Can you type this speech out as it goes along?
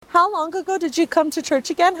How long ago did you come to church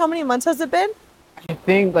again? How many months has it been? I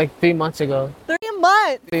think like 3 months ago. 3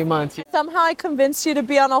 months. 3 months. Somehow I convinced you to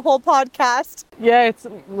be on a whole podcast. Yeah, it's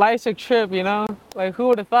life's a trip, you know? Like who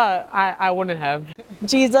would have thought? I wouldn't have.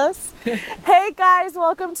 Jesus. Hey guys,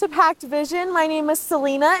 welcome to Packed Vision. My name is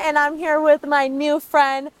Selena and I'm here with my new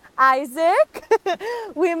friend Isaac.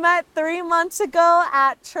 We met 3 months ago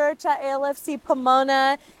at church at ALFC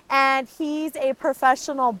Pomona and he's a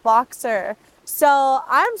professional boxer. So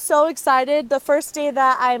I'm so excited. The first day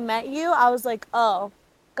that I met you, I was like, oh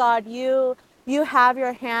God, you have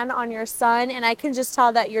your hand on your son, and I can just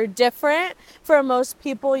tell that you're different for most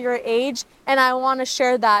people your age, and I want to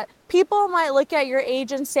share that. People might look at your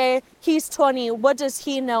age and say, he's 20, what does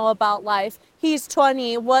he know about life? He's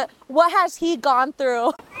 20, what has he gone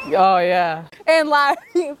through Oh yeah. in life?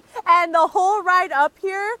 And the whole ride up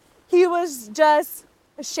here, he was just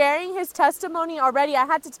sharing his testimony already. I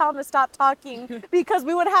had to tell him to stop talking because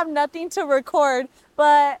we would have nothing to record,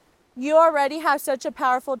 but you already have such a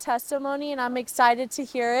powerful testimony and I'm excited to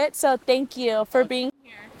hear it. So thank you for being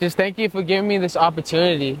here. Just thank you for giving me this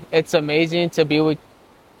opportunity. It's amazing to be with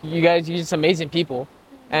you guys. You're just amazing people.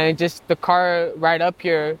 And just the car ride up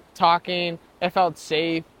here talking, it felt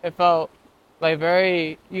safe. It felt like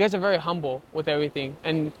you guys are very humble with everything.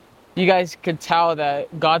 And you guys could tell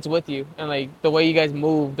that God's with you. And like the way you guys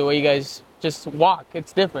move, the way you guys just walk,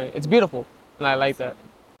 it's different. It's beautiful. And I like that.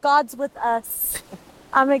 God's with us.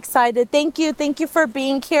 I'm excited. Thank you. Thank you for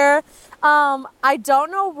being here. I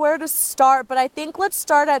don't know where to start, but I think let's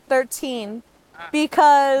start at 13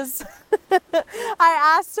 because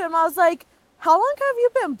I asked him, I was like, how long have you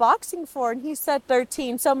been boxing for? And he said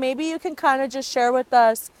 13. So maybe you can kind of just share with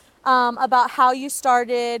us about how you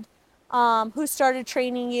started, who started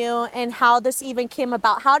training you, and how this even came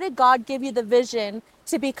about. How did God give you the vision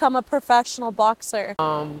to become a professional boxer?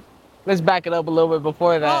 Let's back it up a little bit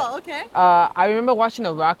before that. Oh, okay. I remember watching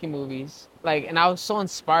the Rocky movies, and I was so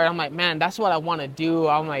inspired. I'm like, man, that's what I want to do.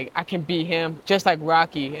 I'm like, I can beat him just like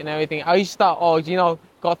Rocky and everything. I used to thought, oh,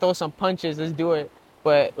 go throw some punches, let's do it.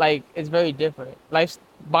 But it's very different.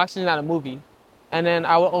 Boxing is not a movie. And then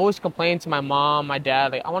I would always complain to my mom, my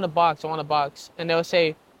dad, like, I want to box. And they would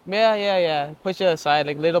say, yeah, push it aside,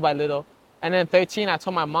 like little by little. And then 13, I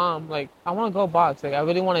told my mom, like, I want to go box. Like, I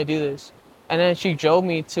really want to do this. And then she drove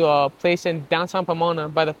me to a place in downtown Pomona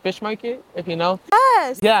by the fish market, if you know.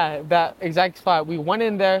 Yes. Yeah, that exact spot. We went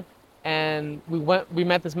in there and we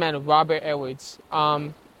met this man, Robert Edwards.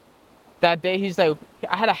 That day he's like,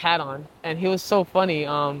 I had a hat on and he was so funny.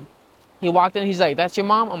 He walked in, he's like, that's your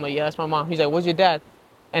mom? I'm like, yeah, that's my mom. He's like, where's your dad?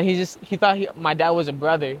 And he thought my dad was a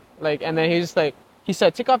brother. And then he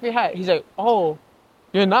said, take off your hat. He's like, oh,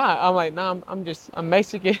 you're not. I'm like, nah, I'm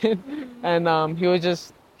Mexican. And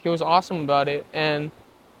he was awesome about it. And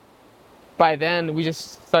by then we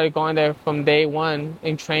just started going there from day one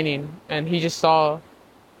in training. And he saw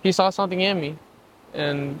something in me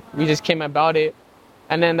and we just came about it.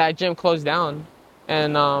 And then that gym closed down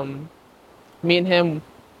and me and him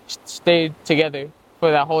stayed together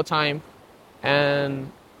for that whole time.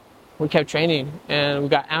 And we kept training and we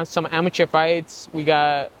got some amateur fights. He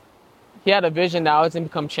had a vision that I was going to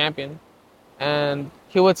become champion. And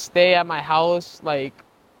he would stay at my house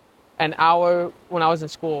an hour when I was in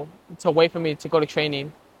school to wait for me to go to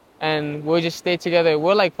training. And we'll just stay together.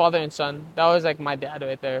 We're like father and son. That was like my dad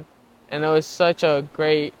right there. And it was such a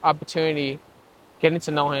great opportunity getting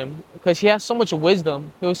to know him because he has so much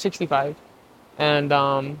wisdom. He was 65. And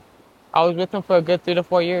I was with him for a good 3 to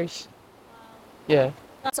 4 years. Yeah.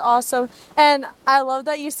 That's awesome. And I love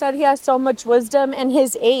that you said he has so much wisdom and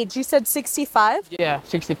his age. You said 65? Yeah,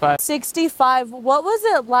 65. 65. What was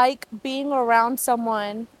it like being around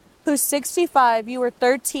someone who's 65? You were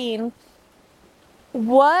 13.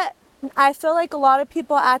 I feel like a lot of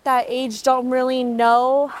people at that age don't really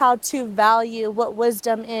know how to value what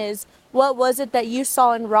wisdom is. What was it that you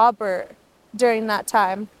saw in Robert during that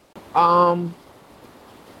time? I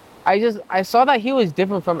saw that he was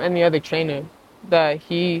different from any other trainer.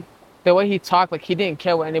 The way he talked, he didn't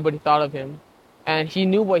care what anybody thought of him, and he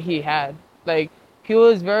knew what he had. He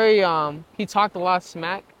was very he talked a lot of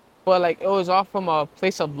smack, but it was all from a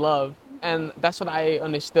place of love, and that's what I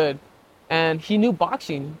understood. And he knew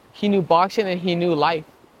boxing. He knew boxing and he knew life,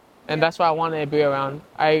 and that's why I wanted to be around.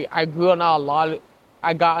 I grew on a lot.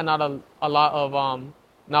 I got a lot of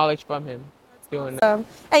knowledge from him. Doing that.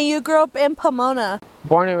 And you grew up in Pomona.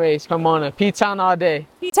 Born and raised, Pomona. P-Town all day.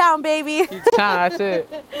 P-Town, baby. P-Town, that's it.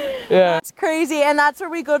 Yeah. That's crazy. And that's where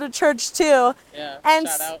we go to church too. Yeah, and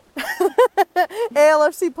shout out.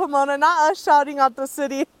 ALFC Pomona, not us shouting out the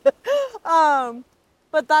city.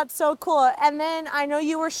 But that's so cool. And then I know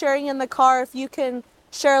you were sharing in the car, if you can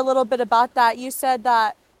share a little bit about that. You said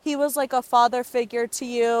that he was like a father figure to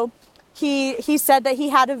you. He said that he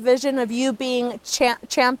had a vision of you being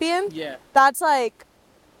champion. Yeah. That's a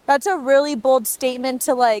really bold statement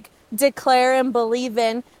to like declare and believe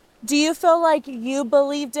in. Do you feel like you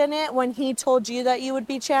believed in it when he told you that you would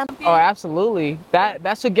be champion? Oh, absolutely.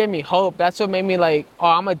 That's what gave me hope. That's what made me like, oh,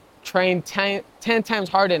 I'm gonna train 10 times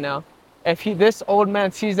harder now. If this old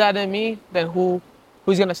man sees that in me, then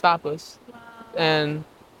who's gonna stop us? Wow. And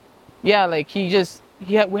yeah, like we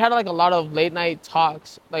had like a lot of late night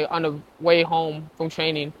talks like on the way home from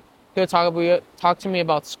training. He'll talk to me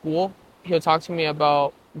about school. He'll talk to me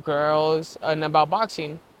about girls and about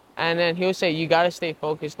boxing. And then he'll say, you gotta stay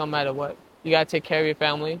focused no matter what. You gotta take care of your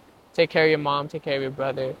family, take care of your mom, take care of your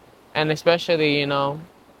brother. And especially,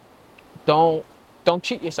 don't don't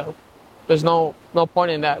cheat yourself. There's no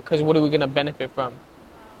point in that because what are we gonna benefit from?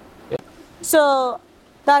 So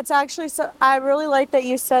that's actually so. I really like that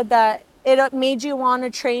you said that it made you want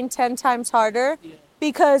to train 10 times harder,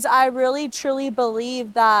 because I really truly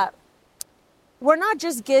believe that we're not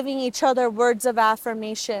just giving each other words of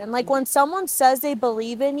affirmation. Like when someone says they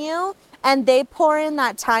believe in you and they pour in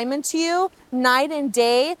that time into you night and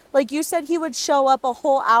day, like you said, he would show up a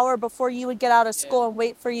whole hour before you would get out of school and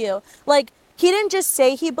wait for you. Like he didn't just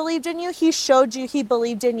say he believed in you, he showed you he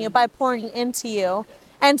believed in you by pouring into you.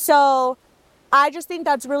 And so I just think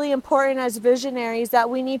that's really important as visionaries, that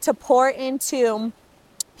we need to pour into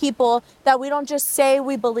people, that we don't just say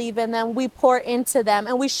we believe in them, we pour into them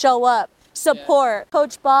and we show up, support. Yeah.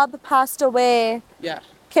 Coach Bob passed away. Yeah.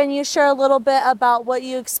 Can you share a little bit about what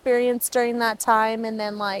you experienced during that time, and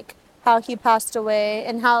then like how he passed away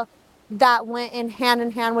and how that went in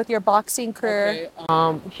hand with your boxing career?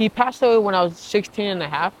 Okay. He passed away when I was 16 and a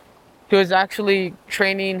half. He was actually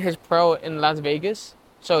training his pro in Las Vegas.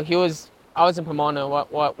 So I was in Pomona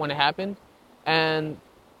when it happened. And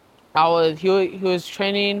he was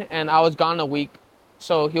training and I was gone a week.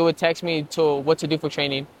 So he would text me to what to do for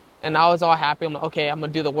training. And I was all happy. I'm like, okay, I'm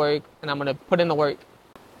going to do the work and I'm going to put in the work.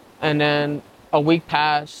 And then a week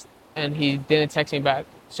passed and he didn't text me back.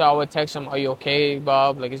 So I would text him, are you okay,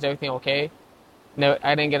 Bob? Like, is everything okay? No,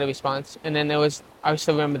 I didn't get a response. And then I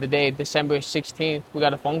still remember the day, December 16th, we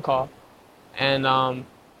got a phone call. And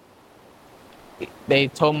they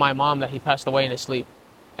told my mom that he passed away in his sleep.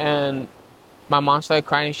 And my mom started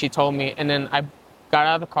crying, she told me. And then I got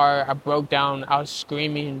out of the car, I broke down, I was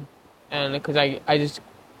screaming. And because I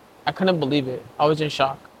couldn't believe it. I was in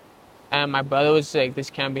shock. And my brother was like, this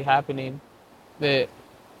can't be happening. But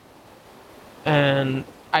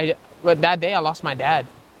that day I lost my dad.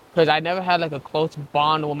 Because I never had like a close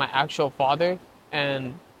bond with my actual father.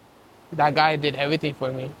 And that guy did everything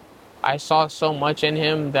for me. I saw so much in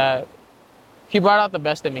him that he brought out the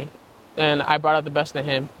best in me. And I brought out the best in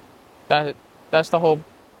him. That's the whole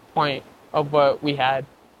point of what we had.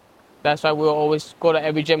 That's why we'll always go to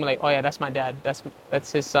every gym and like, oh yeah, that's my dad.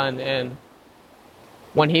 That's his son. And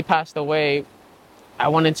when he passed away, I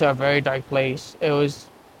went into a very dark place. I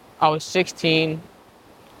was 16.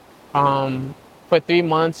 For 3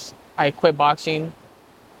 months, I quit boxing.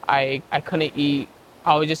 I couldn't eat.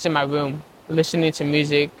 I was just in my room listening to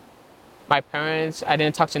music. My parents, I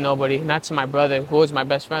didn't talk to nobody, not to my brother, who was my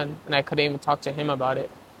best friend, and I couldn't even talk to him about it.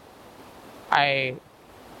 I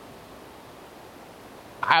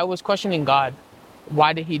was questioning God.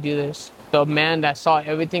 Why did he do this? The man that saw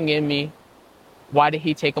everything in me, why did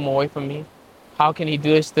he take him away from me? How can he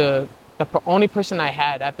do this to the only person I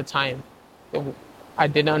had at the time? I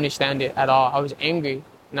didn't understand it at all. I was angry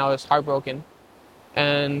and I was heartbroken.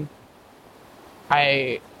 And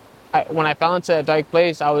when I fell into a dark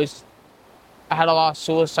place, I had a lot of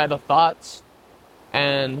suicidal thoughts,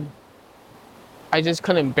 and I just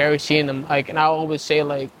couldn't bear seeing them. Like, and I always say,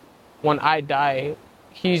 like, when I die,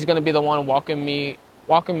 he's gonna be the one welcoming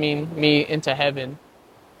me into heaven.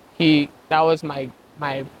 That was my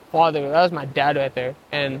father. That was my dad right there.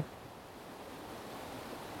 And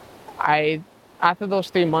after those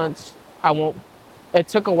 3 months, it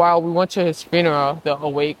took a while. We went to his funeral, the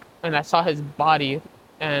Awake, and I saw his body,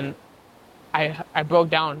 and I broke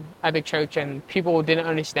down at the church, and people didn't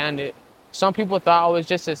understand it. Some people thought I was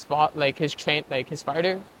just his fault, like his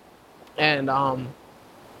fighter, and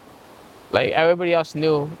like everybody else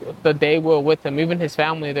knew the day we were with him, even his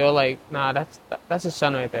family. They were like, "Nah, that's his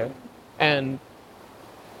son right there," and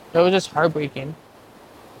it was just heartbreaking.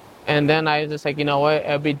 And then I was just like, you know what?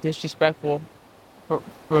 It'd be disrespectful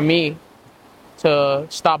for me to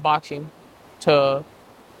stop boxing, to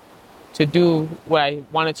do what I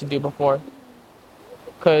wanted to do before.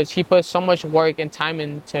 Because he put so much work and time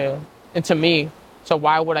into me, so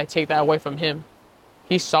why would I take that away from him?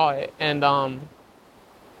 He saw it, and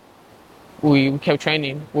we kept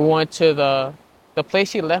training. We went to the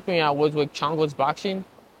place he left me at was with Chongo's boxing,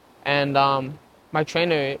 and my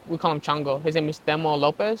trainer, we call him Chongo. His name is Demo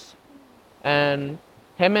Lopez, and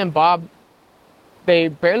him and Bob, they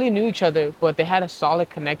barely knew each other, but they had a solid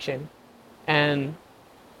connection. And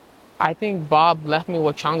I think Bob left me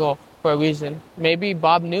with Chongo for a reason. Maybe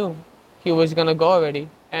Bob knew he was gonna go already,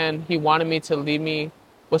 and he wanted me to leave me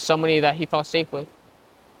with somebody that he felt safe with.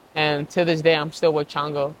 And to this day, I'm still with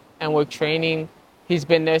Chongo, and we're training. He's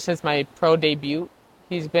been there since my pro debut.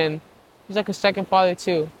 He's been, he's like a second father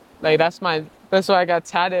too. Like that's why I got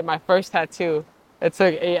tatted. My first tattoo. It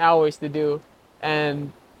took 8 hours to do,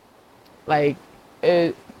 and like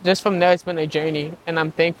it just from there, it's been a journey, and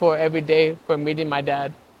I'm thankful every day for meeting my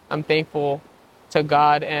dad. I'm thankful to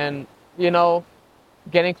God, and you know,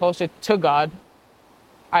 getting closer to God,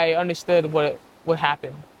 I understood what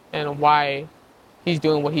happened and why he's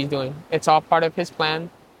doing what he's doing. It's all part of his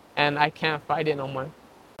plan, and I can't fight it no more.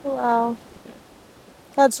 Wow,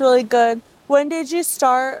 that's really good. When did you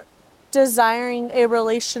start desiring a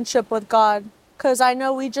relationship with God? Because I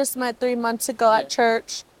know we just met 3 months ago at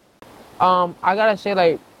church. I gotta say,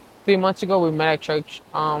 like 3 months ago, we met at church.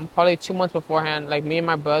 Probably 2 months beforehand, like me and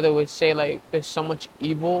my brother would say, like there's so much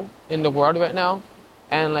evil in the world right now,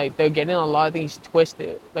 and like they're getting a lot of things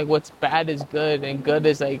twisted. Like what's bad is good, and good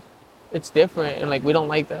is like it's different, and like we don't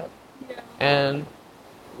like that. And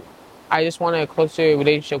I just want a closer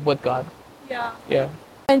relationship with God. Yeah.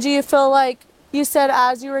 And do you feel like you said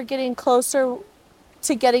as you were getting closer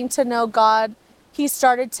to getting to know God, he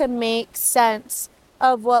started to make sense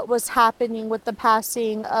of what was happening with the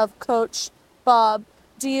passing of Coach Bob?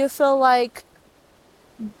 Do you feel like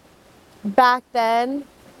back then,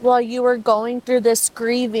 while you were going through this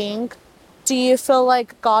grieving, do you feel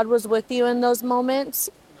like God was with you in those moments?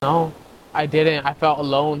 No, I didn't. I felt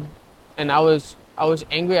alone, and I was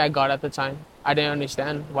angry at God at the time. I didn't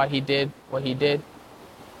understand why he did what he did.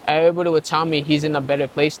 Everybody would tell me he's in a better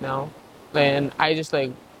place now, and I just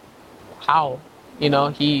like how, you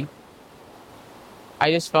know,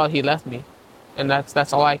 I just felt he left me, and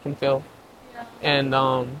that's all I can feel. And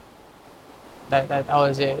that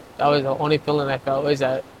was it. That was the only feeling I felt, was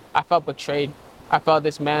that I felt betrayed. I felt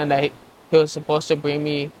this man that he was supposed to bring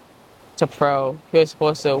me to pro. We're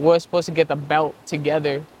supposed to get the belt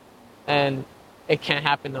together, and it can't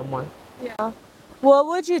happen no more. Yeah. What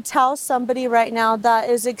would you tell somebody right now that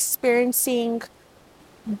is experiencing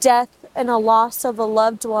death and a loss of a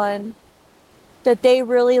loved one that they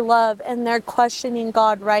really love and they're questioning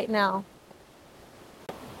God right now?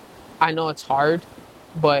 I know it's hard,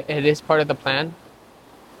 but it is part of the plan.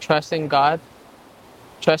 Trust in God,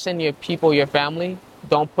 trust in your people, your family.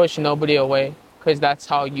 Don't push nobody away, because that's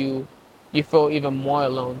how you feel even more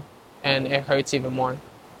alone, and it hurts even more.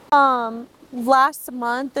 Last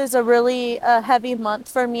month is a really heavy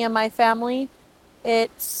month for me and my family.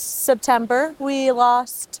 It's September. We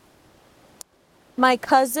lost my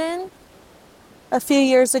cousin a few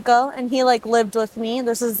years ago, and he like lived with me.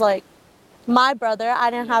 This is like my brother.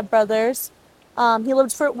 I didn't have brothers. He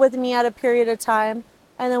lived with me at a period of time,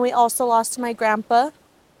 and then we also lost my grandpa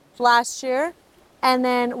last year, and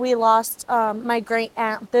then we lost my great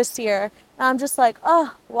aunt this year. And I'm just like,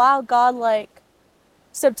 oh wow, God, like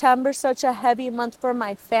September's such a heavy month for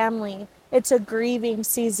my family. It's a grieving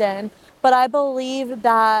season, but I believe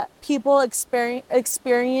that people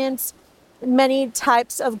experience many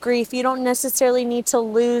types of grief. You don't necessarily need to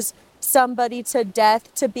lose somebody to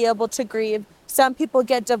death to be able to grieve. Some people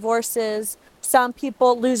get divorces, some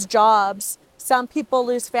people lose jobs, some people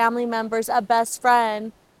lose family members, a best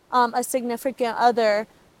friend, a significant other.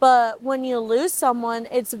 But when you lose someone,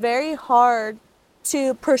 it's very hard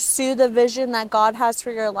to pursue the vision that God has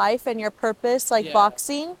for your life and your purpose, like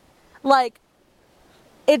boxing. Like,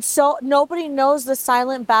 it's so nobody knows the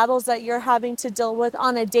silent battles that you're having to deal with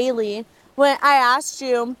on a daily. When I asked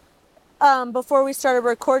you before we started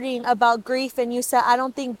recording about grief, and you said, I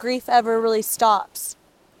don't think grief ever really stops.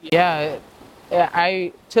 Yeah,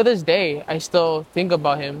 I to this day I still think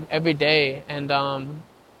about him every day, and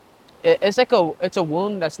it's like it's a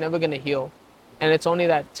wound that's never gonna heal, and it's only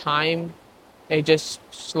that time. It just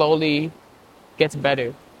slowly gets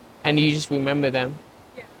better, and you just remember them,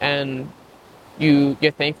 and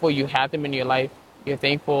you're thankful you had them in your life. You're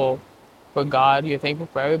thankful for God. You're thankful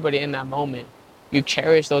for everybody in that moment. You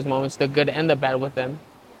cherish those moments, the good and the bad, with them,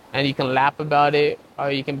 and you can laugh about it, or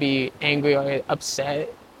you can be angry or upset.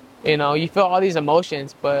 You know, you feel all these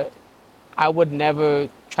emotions, but I would never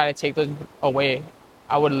try to take those away.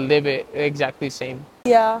 I would live it exactly the same.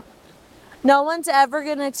 Yeah. No one's ever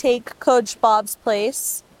gonna take Coach Bob's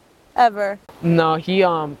place, ever. No,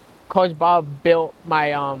 Coach Bob built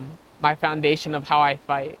my my foundation of how I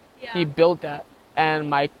fight. Yeah. He built that. And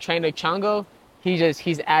my trainer Chango,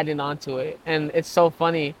 he's adding on to it. And it's so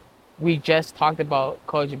funny. We just talked about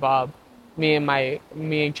Coach Bob, me and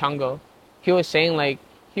Chango. He was saying like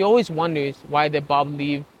he always wonders why did Bob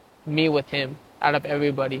leave me with him out of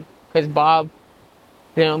everybody? Because Bob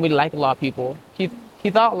didn't really like a lot of people. He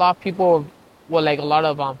thought a lot of people were like a lot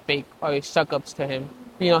of fake or suck ups to him.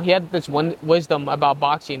 You know, he had this one wisdom about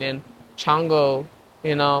boxing, and Chango,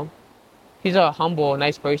 you know, he's a humble,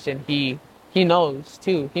 nice person. He knows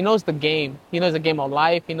too. He knows the game. He knows the game of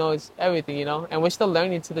life. He knows everything, you know. And we're still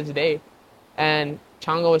learning to this day. And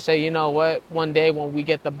Chango would say, you know what? One day when we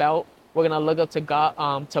get the belt, we're gonna look up to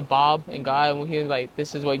God, to Bob and God, and he's like,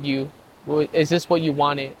 "This is what you, is this what you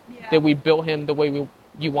wanted? Yeah. Did we build him the way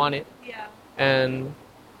you wanted?" Yeah. And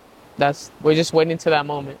we're just waiting to that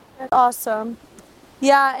moment. That's awesome.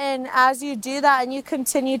 Yeah, and as you do that and you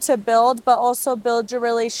continue to build, but also build your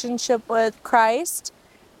relationship with Christ,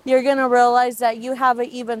 you're going to realize that you have an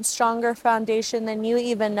even stronger foundation than you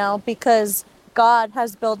even know because God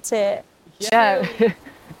has built it. Yeah,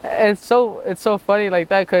 it's so funny like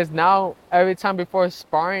that because now every time before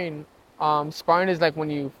sparring, sparring is like when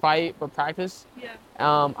you fight for practice. Yeah.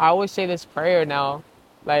 I always say this prayer now,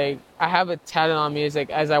 like I have it tatted on me. It's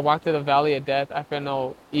like as I walk through the valley of death, I fear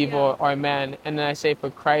no evil or man, and then I say,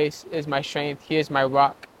 for Christ is my strength. He is my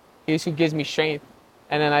rock. He is who gives me strength.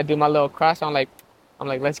 And then I do my little cross. I'm like,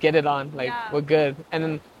 let's get it on. Like we're good. And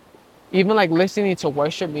then even like listening to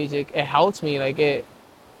worship music, it helps me. Like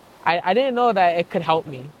I didn't know that it could help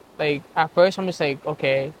me. Like at first I'm just like,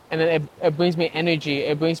 okay, and then it brings me energy,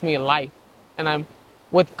 it brings me life. And I'm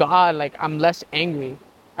with God, like I'm less angry.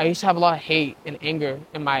 I used to have a lot of hate and anger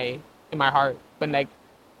in my heart, but like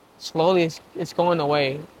slowly it's going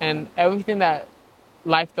away. And everything that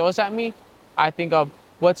life throws at me, I think of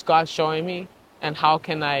what's God showing me and how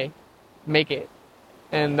can I make it.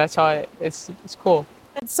 And that's how it's cool.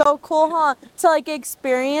 It's so cool, huh? To like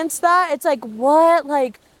experience that. It's like, what?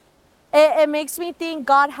 Like, it makes me think,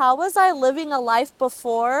 God, how was I living a life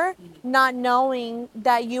before not knowing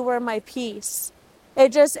that you were my peace?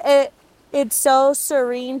 It's so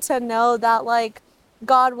serene to know that like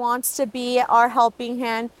God wants to be our helping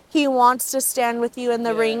hand. He wants to stand with you in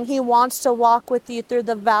the ring. He wants to walk with you through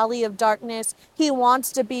the valley of darkness. He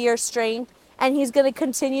wants to be your strength. And he's going to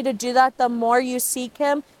continue to do that the more you seek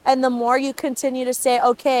him and the more you continue to say,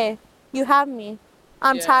 okay, you have me.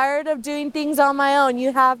 I'm tired of doing things on my own.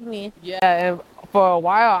 You have me. Yeah, and for a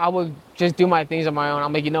while I would just do my things on my own.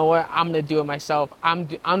 I'm like, you know what? I'm gonna do it myself. I'm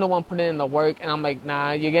the one putting in the work, and I'm like,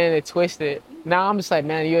 nah, you're getting it twisted. Now I'm just like,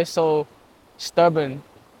 man, you're so stubborn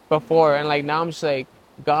before, and like now I'm just like,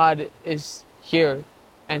 God is here,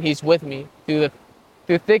 and He's with me through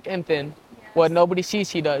thick and thin. What nobody sees,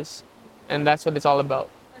 He does, and that's what it's all about.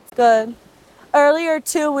 That's good. Earlier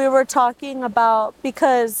too, we were talking about,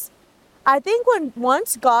 because I think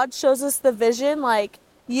once God shows us the vision, like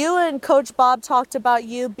you and Coach Bob talked about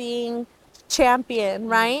you being champion,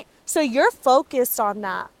 right? So you're focused on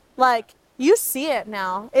that. Like you see it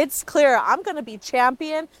now. It's clear. I'm going to be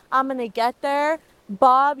champion. I'm going to get there.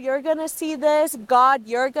 Bob, you're going to see this. God,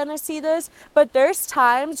 you're going to see this. But there's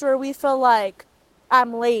times where we feel like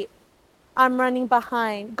I'm late. I'm running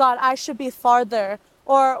behind. God, I should be farther.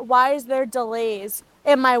 Or why is there delays?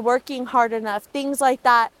 Am I working hard enough? Things like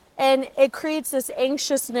that. And it creates this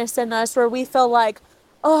anxiousness in us where we feel like,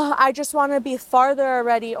 oh, I just want to be farther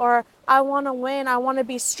already, or I want to win, I want to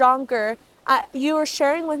be stronger. You were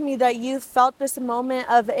sharing with me that you felt this moment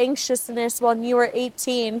of anxiousness when you were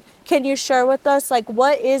 18. Can you share with us, like,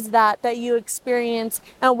 what is that you experienced,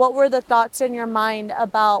 and what were the thoughts in your mind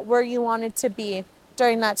about where you wanted to be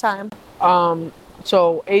during that time?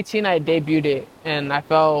 So 18, I debuted it, and I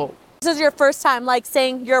felt. This is your first time, like,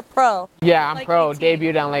 saying you're pro. Yeah, I'm like pro. 18.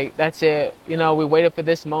 Debuted. I'm like, that's it. You know, we waited for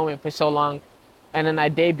this moment for so long, and then I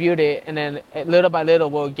debuted it, and then little by little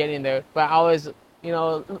we're getting there. But I was,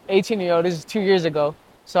 18-year-old. This is 2 years ago,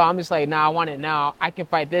 so I'm just like, nah, I want it now. I can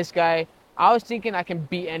fight this guy. I was thinking I can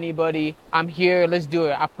beat anybody. I'm here. Let's do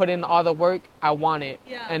it. I put in all the work. I want it.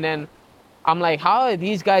 Yeah. And then I'm like, how are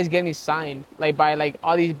these guys getting signed like by like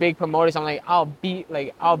all these big promoters? I'm like, I'll beat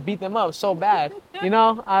them up so bad.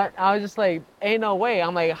 I was just like, ain't no way.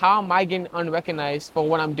 I'm like, how am I getting unrecognized for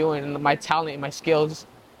what I'm doing and my talent and my skills?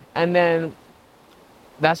 And then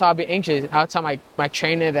that's how I'll be anxious. I'll tell my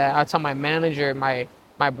trainer that. I'll tell my manager, my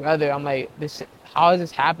brother. I'm like, how is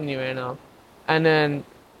this happening right now? And then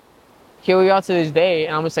here we are to this day,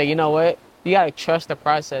 and I'm just like, you know what? You gotta trust the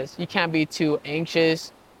process. You can't be too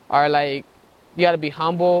anxious, or like, you gotta be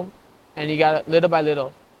humble, and you gotta little by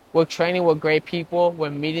little. we're training with great people, we're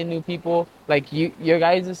meeting new people, like your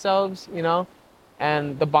guys selves, you know,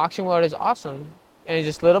 and the boxing world is awesome. And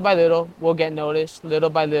just little by little, we'll get noticed. Little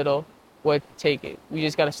by little, we'll take it. We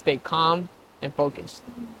just gotta stay calm and focused.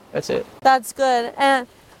 That's it. That's good. And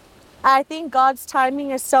I think God's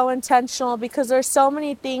timing is so intentional because there's so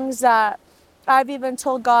many things that I've even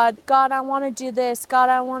told God, God, I want to do this. God,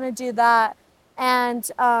 I want to do that. And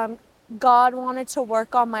God wanted to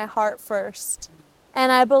work on my heart first.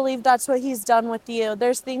 And I believe that's what he's done with you.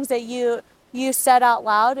 There's things that you said out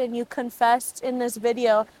loud and you confessed in this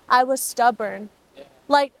video. I was stubborn.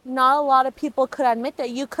 Like, not a lot of people could admit that.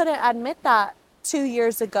 You couldn't admit that 2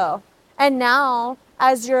 years ago. And now,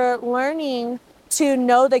 as you're learning to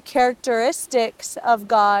know the characteristics of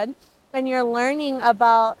God and you're learning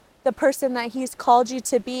about the person that he's called you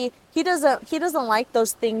to be, he doesn't like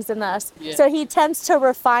those things in us. Yeah. So he tends to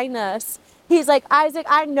refine us. He's like, Isaac,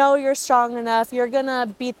 I know you're strong enough. You're going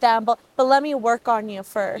to beat them, but let me work on you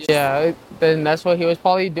first. Yeah, then that's what he was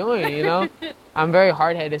probably doing, you know? I'm very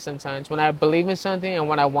hard-headed sometimes. When I believe in something and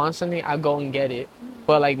when I want something, I go and get it.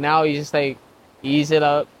 But like now, you just like ease it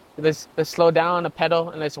up. Let's slow down on the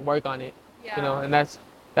pedal and let's work on it. Yeah. You know, and that's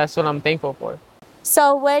what I'm thankful for.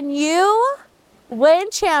 So when you win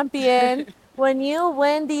champion, when you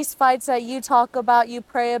win these fights that you talk about, you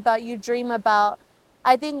pray about, you dream about,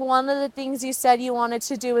 I think one of the things you said you wanted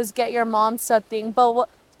to do is get your mom something. But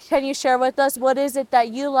can you share with us, what is it that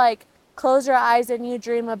you like close your eyes and you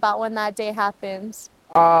dream about when that day happens?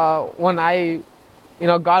 When I, you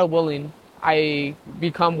know, God willing, I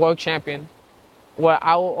become world champion, what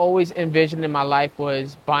I will always envision in my life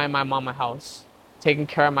was buying my mom a house, taking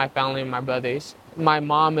care of my family and my brothers. My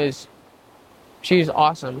mom she's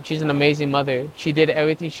awesome. She's an amazing mother. She did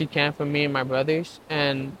everything she can for me and my brothers.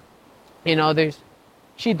 And, you know,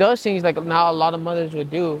 she does things like now a lot of mothers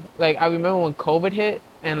would do. Like, I remember when COVID hit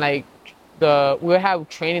and like we would have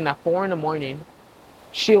training at 4 in the morning.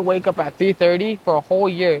 She'll wake up at 3:30 for a whole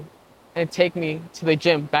year and take me to the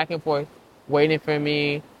gym back and forth, waiting for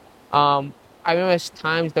me. I remember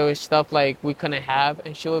times there was stuff like we couldn't have,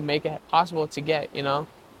 and she would make it possible to get, you know.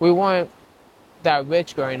 We weren't that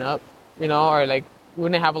rich growing up, you know, or like we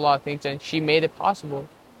didn't have a lot of things, and she made it possible.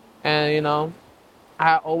 And, you know,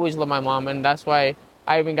 I always love my mom, and that's why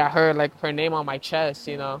I even got her name on my chest,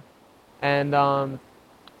 you know. And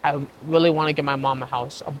I really want to get my mom a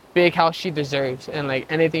house, a big house she deserves, and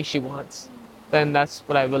like anything she wants. Then that's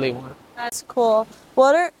what I really want. That's cool.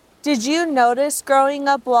 Did you notice growing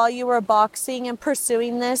up while you were boxing and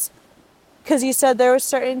pursuing this? Because you said there were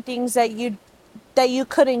certain things that you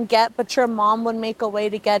couldn't get, but your mom would make a way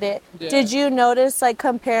to get it. Yeah. Did you notice like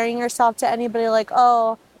comparing yourself to anybody like,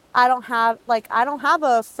 oh, I don't have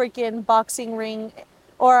a freaking boxing ring,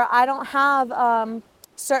 or I don't have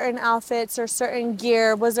certain outfits or certain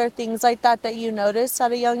gear? Was there things like that you noticed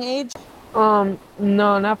at a young age? No,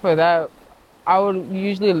 not for that. I would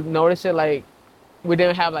usually notice it like we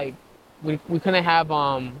didn't have like we couldn't have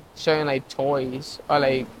certain like toys or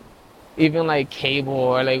like even like cable,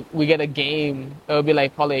 or like we get a game, it would be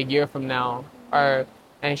like probably a year from now, or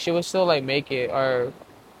and she would still like make it, or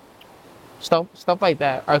stuff like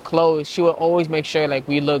that. Our clothes, she would always make sure like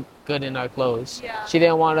we look good in our clothes. Yeah. She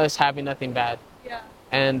didn't want us having nothing bad. Yeah.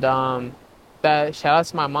 And that shout out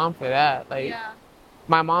to my mom for that. Like, yeah.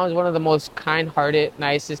 My mom is one of the most kind-hearted,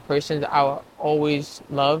 nicest persons I will always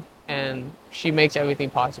love, and she makes everything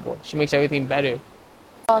possible. She makes everything better.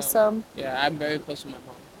 Awesome. Yeah, I'm very close to my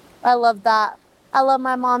mom. I love that. I love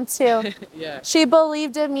my mom too. Yeah. She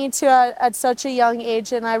believed in me too at such a young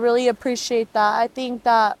age, and I really appreciate that. I think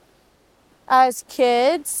that as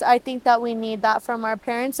kids, I think that we need that from our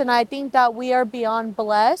parents, and I think that we are beyond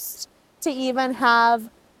blessed to even have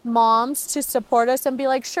moms to support us and be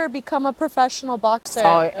like, sure, become a professional boxer.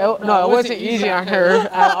 Oh, no, it wasn't easy on her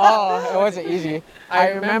at all. It wasn't easy. I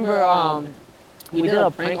remember we did a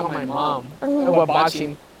prank on my mom with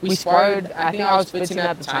boxing. We sparred, I think I was 15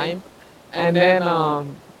 at the time. And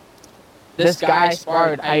then this guy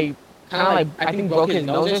sparred. I kind of like, I think broke his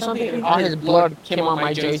nose or something, and all his blood came on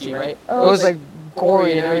my jersey, right? It was like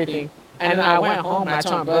gory and everything. And I went home and I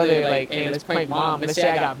told my brother, like, hey, let's prank mom. Let's say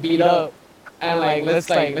I got beat up. And let's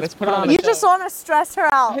put it on the You just want to stress her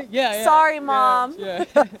out. Yeah. Sorry, Mom. Yeah.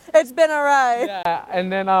 It's been a ride. Yeah.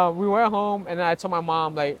 And then we went home, and then I told my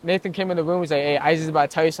mom, like, Nathan came in the room. He's like, hey, Isaac's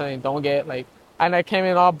about to tell you something. Don't get, like, and I came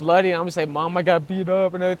in all bloody, and I'm just like, Mom, I got beat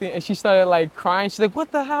up and everything. And she started, like, crying. She's like,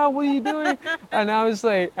 what the hell? What are you doing? And I was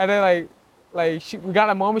like, and then, we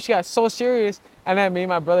got a moment. She got so serious. And then me and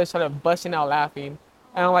my brother started busting out laughing.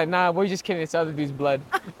 And I'm like, nah, we're just kidding. It's other dude's blood.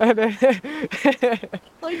 Like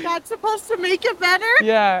that's supposed to make it better?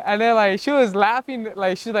 Yeah, and then like she was laughing,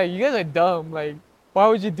 like she's like, "You guys are dumb. Like, why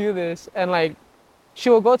would you do this?" And like, she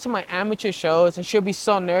will go to my amateur shows, and she'll be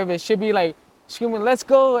so nervous. She'll be like screaming, "Let's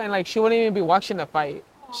go!" And like she wouldn't even be watching the fight.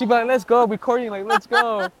 She'd be like, "Let's go!" Recording like, "Let's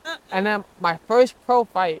go!" And then my first pro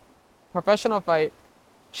fight, professional fight,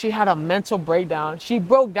 she had a mental breakdown. She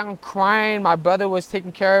broke down crying. My brother was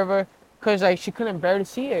taking care of her because like she couldn't bear to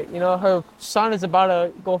see it. You know, her son is about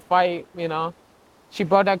to go fight. You know, she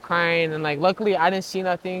brought that crying, and like luckily I didn't see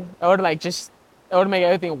nothing. It would like just it would make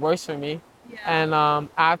everything worse for me. Yeah. And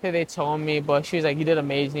after they told me, but she was like, "You did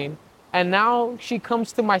amazing." And now she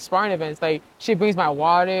comes to my sparring events. Like she brings my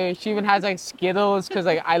water. She even has like Skittles because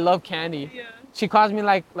like I love candy. Yeah. She calls me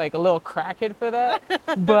like a little crackhead for that.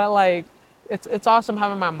 But like it's awesome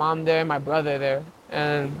having my mom there and my brother there.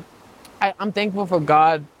 And I'm thankful for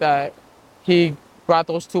God that He brought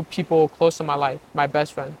those two people close to my life. My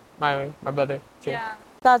best friend, my brother. Jay. Yeah.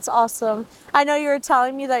 That's awesome. I know you were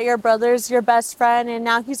telling me that your brother's your best friend and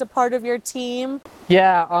now he's a part of your team.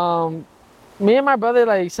 Yeah. Me and my brother,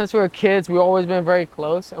 like since we were kids, we always been very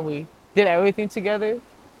close, and we did everything together.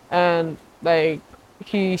 And like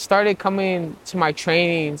he started coming to my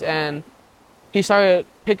trainings, and he started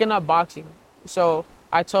picking up boxing. So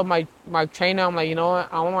I told my trainer, I'm like, you know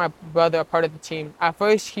what? I want my brother a part of the team. At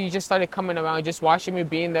first, he just started coming around, just watching me,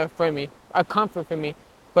 being there for me, a comfort for me.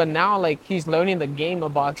 But now, like, he's learning the game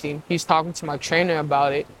of boxing. He's talking to my trainer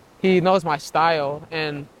about it. He knows my style,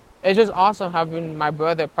 and it's just awesome having my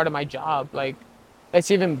brother part of my job. Like,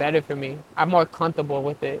 it's even better for me. I'm more comfortable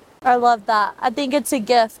with it. I love that. I think it's a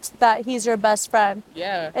gift that he's your best friend.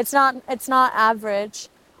 Yeah. It's not average.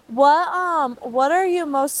 What are you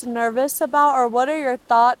most nervous about, or what are your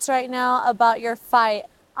thoughts right now about your fight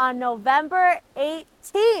on November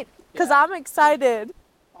 18th? Because Yeah. I'm excited.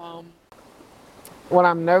 Um, what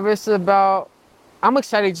I'm nervous about, I'm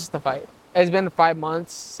excited just to fight. It's been 5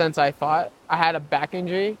 months since I fought. I had a back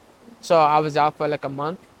injury, so I was out for like a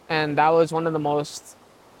month, and that was one of the most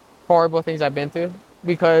horrible things I've been through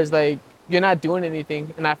because like you're not doing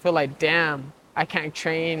anything, and I feel like damn, I can't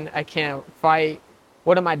train, I can't fight.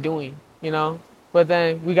 What am I doing? You know? But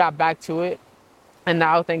then we got back to it, and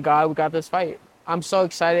now thank God we got this fight. I'm so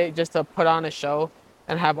excited just to put on a show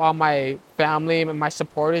and have all my family and my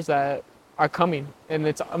supporters that are coming, and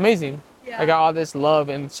it's amazing. Yeah. I got all this love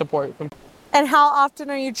and support from And how often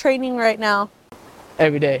are you training right now?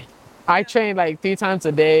 every day. I train like 3 times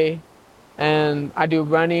a day, and I do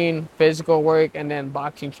running, physical work, and then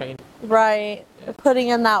boxing training. Right. Putting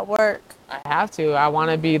in that work. I have to. I want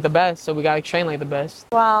to be the best, so we gotta train like the best.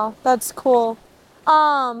 Wow, that's cool.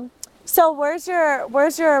 So where's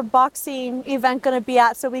your boxing event gonna be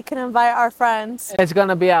at so we can invite our friends? It's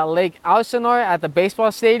gonna be at Lake Elsinore at the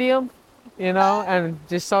baseball stadium, you know, and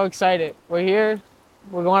just so excited. We're here.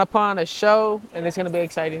 We're going to put on a show, and it's gonna be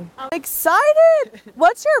exciting. I'm excited.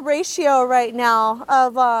 What's your ratio right now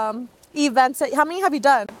of events? How many have you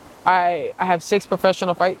done? I have 6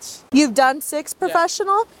 professional fights. You've done 6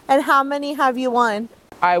 professional, and how many have you won?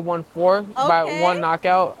 I won 4 by Okay. 1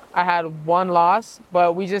 knockout. I had 1 loss,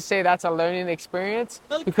 but we just say that's a learning experience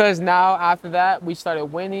because now after that we started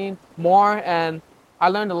winning more, and I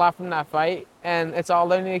learned a lot from that fight, and it's all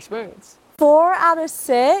learning experience. 4 out of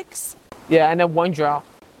 6. Yeah, and then 1 draw.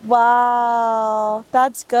 Wow,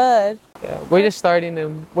 that's good. Yeah, we're just starting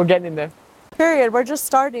and we're getting there. Period. We're just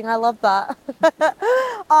starting. I love that.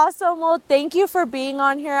 Awesome. Well, thank you for being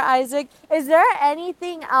on here, Isaac. Is there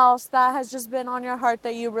anything else that has just been on your heart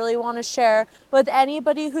that you really want to share with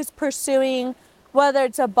anybody who's pursuing, whether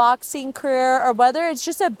it's a boxing career or whether it's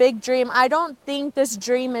just a big dream? I don't think this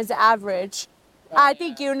dream is average. I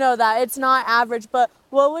think you know that. It's not average, but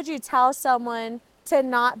what would you tell someone to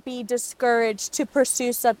not be discouraged to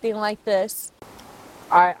pursue something like this?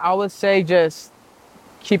 I would say just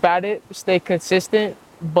keep at it, stay consistent,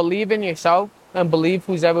 believe in yourself, and believe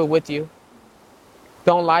who's ever with you.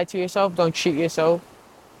 Don't lie to yourself, don't cheat yourself.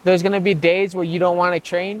 There's gonna be days where you don't want to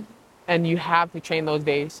train, and you have to train those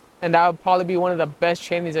days. And that would probably be one of the best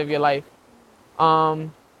trainings of your life.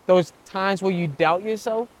 Those times where you doubt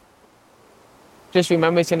yourself, just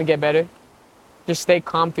remember it's gonna get better. Just stay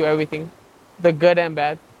calm through everything, the good and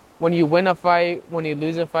bad. When you win a fight, when you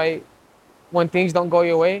lose a fight, when things don't go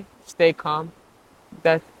your way, stay calm.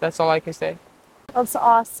 That's all I can say. That's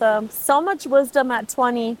awesome. So much wisdom at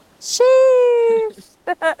 20. Sheesh.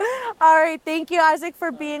 All right. Thank you, Isaac, for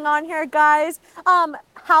being on here, guys.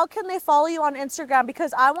 How can they follow you on Instagram?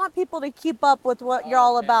 Because I want people to keep up with what you're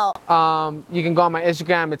all about. You can go on my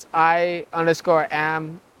Instagram. It's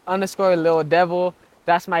I_am_Lil Devil.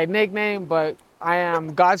 That's my nickname, but I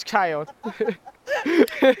am God's child.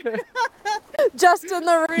 Just in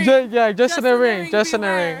the ring. Just in the ring. Just in the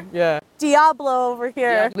ring. Yeah. Diablo over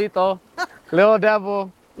here. Diablito. Little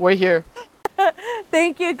devil. We're here.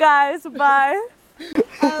 Thank you guys. Bye.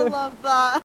 I love that.